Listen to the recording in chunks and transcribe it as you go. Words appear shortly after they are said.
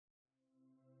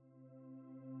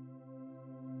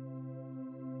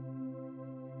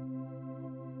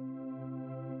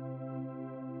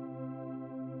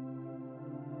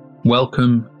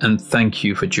Welcome and thank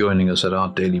you for joining us at Our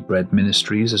Daily Bread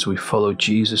Ministries as we follow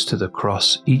Jesus to the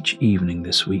cross each evening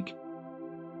this week.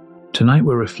 Tonight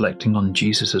we're reflecting on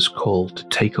Jesus' call to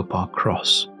take up our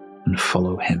cross and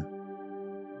follow him.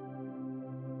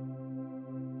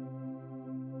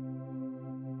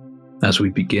 As we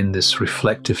begin this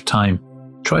reflective time,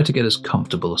 try to get as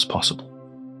comfortable as possible.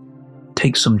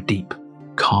 Take some deep,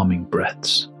 calming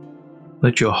breaths.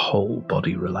 Let your whole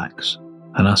body relax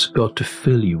and ask God to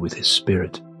fill you with his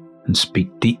Spirit and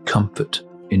speak deep comfort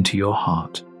into your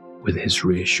heart with his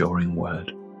reassuring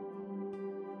word.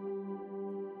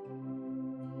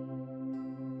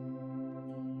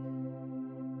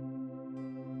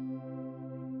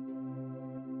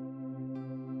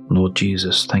 Lord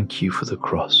Jesus, thank you for the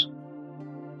cross.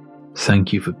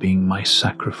 Thank you for being my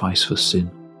sacrifice for sin,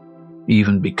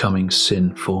 even becoming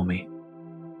sin for me,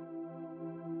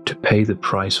 to pay the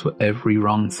price for every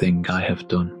wrong thing I have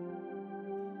done.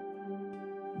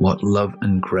 What love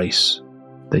and grace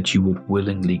that you would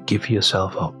willingly give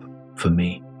yourself up for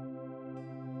me.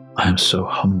 I am so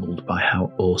humbled by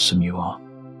how awesome you are.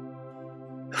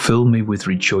 Fill me with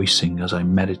rejoicing as I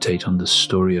meditate on the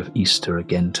story of Easter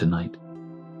again tonight.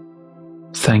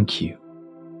 Thank you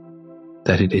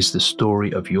that it is the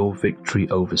story of your victory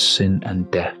over sin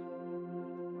and death.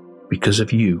 Because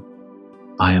of you,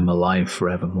 I am alive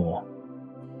forevermore.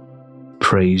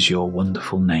 Praise your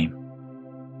wonderful name.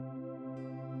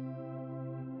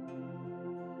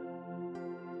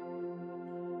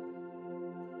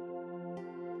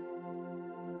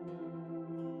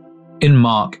 In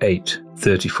Mark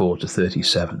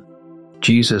 8:34-37,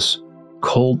 Jesus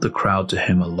called the crowd to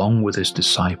him along with his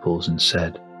disciples and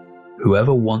said,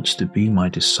 "Whoever wants to be my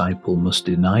disciple must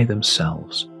deny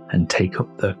themselves and take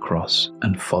up their cross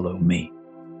and follow me.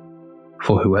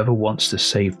 For whoever wants to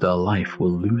save their life will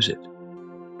lose it,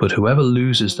 but whoever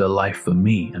loses their life for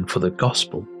me and for the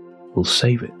gospel will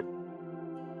save it.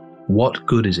 What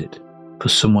good is it for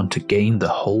someone to gain the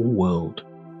whole world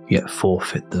yet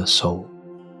forfeit their soul?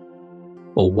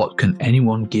 Or what can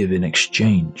anyone give in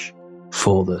exchange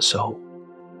for their soul?"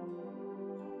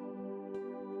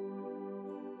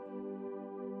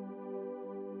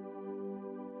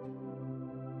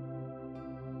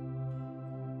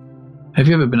 Have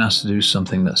you ever been asked to do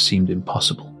something that seemed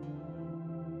impossible?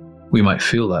 We might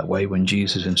feel that way when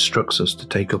Jesus instructs us to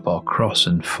take up our cross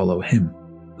and follow him,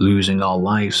 losing our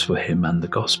lives for him and the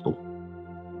gospel.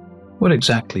 What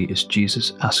exactly is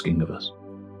Jesus asking of us?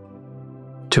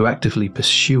 To actively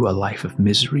pursue a life of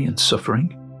misery and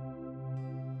suffering?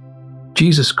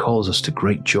 Jesus calls us to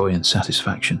great joy and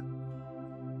satisfaction.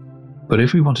 But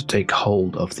if we want to take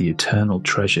hold of the eternal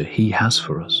treasure he has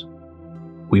for us,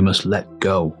 we must let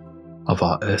go of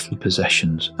our earthly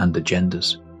possessions and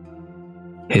agendas.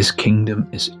 His kingdom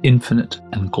is infinite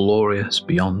and glorious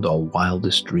beyond our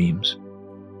wildest dreams,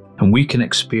 and we can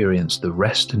experience the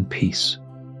rest and peace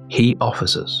he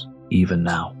offers us even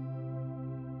now.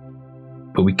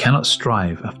 But we cannot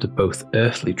strive after both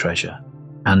earthly treasure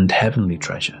and heavenly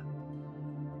treasure.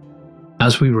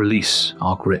 As we release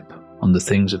our grip on the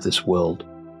things of this world,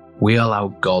 we allow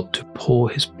God to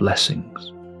pour his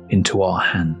blessings into our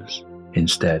hands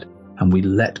instead, and we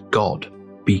let God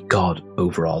be God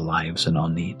over our lives and our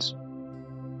needs.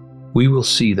 We will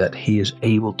see that he is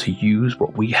able to use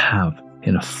what we have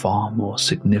in a far more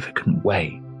significant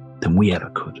way than we ever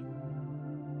could.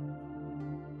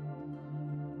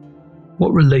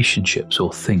 What relationships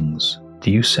or things do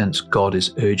you sense God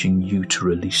is urging you to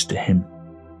release to him?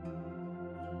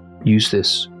 Use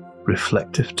this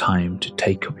reflective time to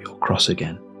take up your cross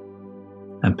again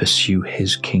and pursue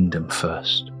his kingdom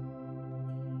first.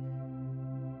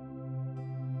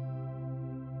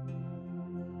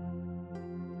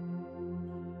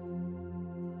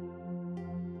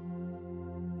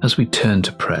 As we turn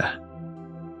to prayer,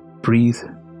 breathe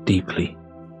deeply,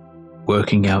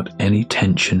 working out any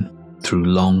tension through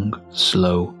long,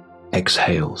 slow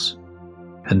exhales,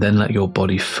 and then let your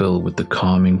body fill with the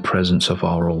calming presence of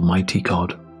our Almighty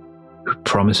God, who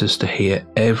promises to hear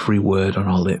every word on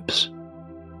our lips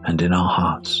and in our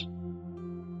hearts.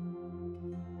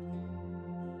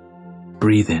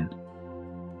 Breathe in.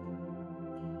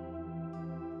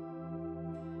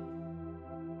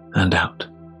 And out.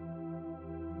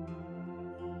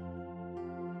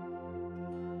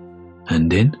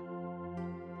 And in.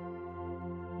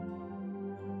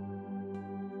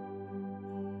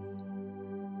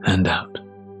 And out.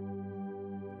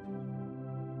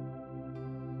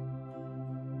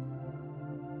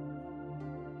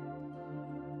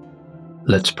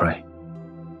 Let's pray.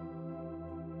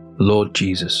 Lord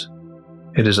Jesus,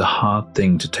 it is a hard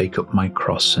thing to take up my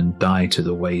cross and die to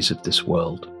the ways of this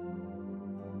world.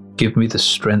 Give me the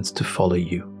strength to follow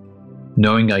you,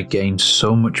 knowing I gain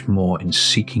so much more in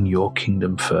seeking your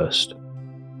kingdom first.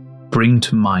 Bring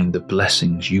to mind the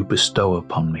blessings you bestow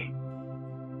upon me.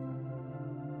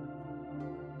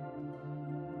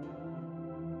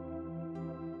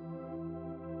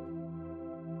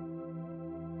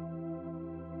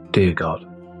 Dear God,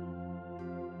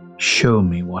 show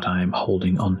me what I am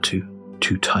holding onto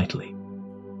too tightly.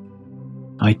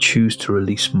 I choose to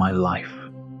release my life,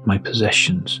 my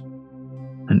possessions,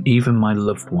 and even my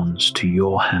loved ones to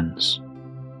your hands.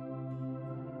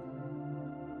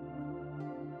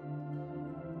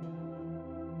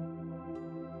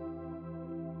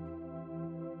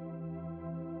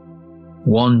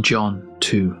 (1 John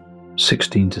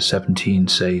 2:16-17)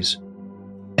 says,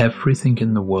 "Everything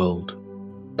in the world,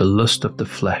 the lust of the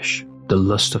flesh, the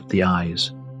lust of the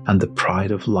eyes, and the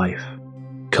pride of life,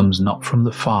 comes not from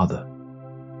the Father,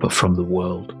 but from the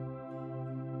world.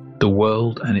 The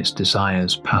world and its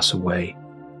desires pass away,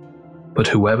 but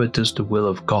whoever does the will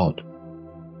of God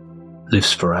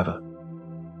lives forever."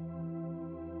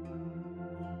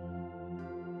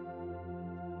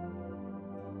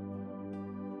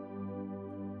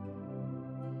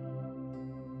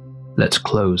 Let's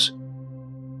close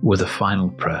with a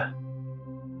final prayer.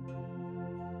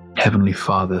 Heavenly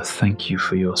Father, thank you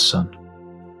for your Son.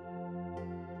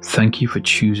 Thank you for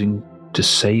choosing to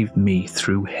save me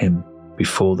through him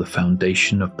before the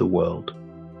foundation of the world.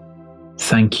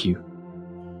 Thank you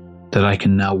that I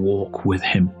can now walk with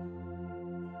him.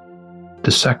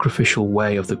 The sacrificial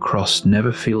way of the cross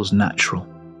never feels natural,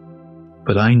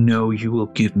 but I know you will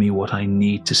give me what I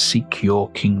need to seek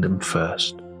your kingdom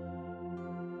first.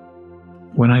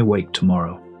 When I wake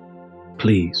tomorrow,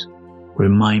 please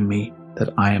remind me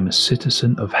that I am a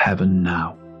citizen of heaven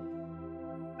now,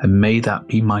 and may that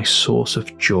be my source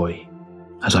of joy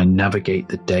as I navigate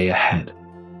the day ahead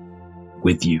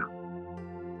with you.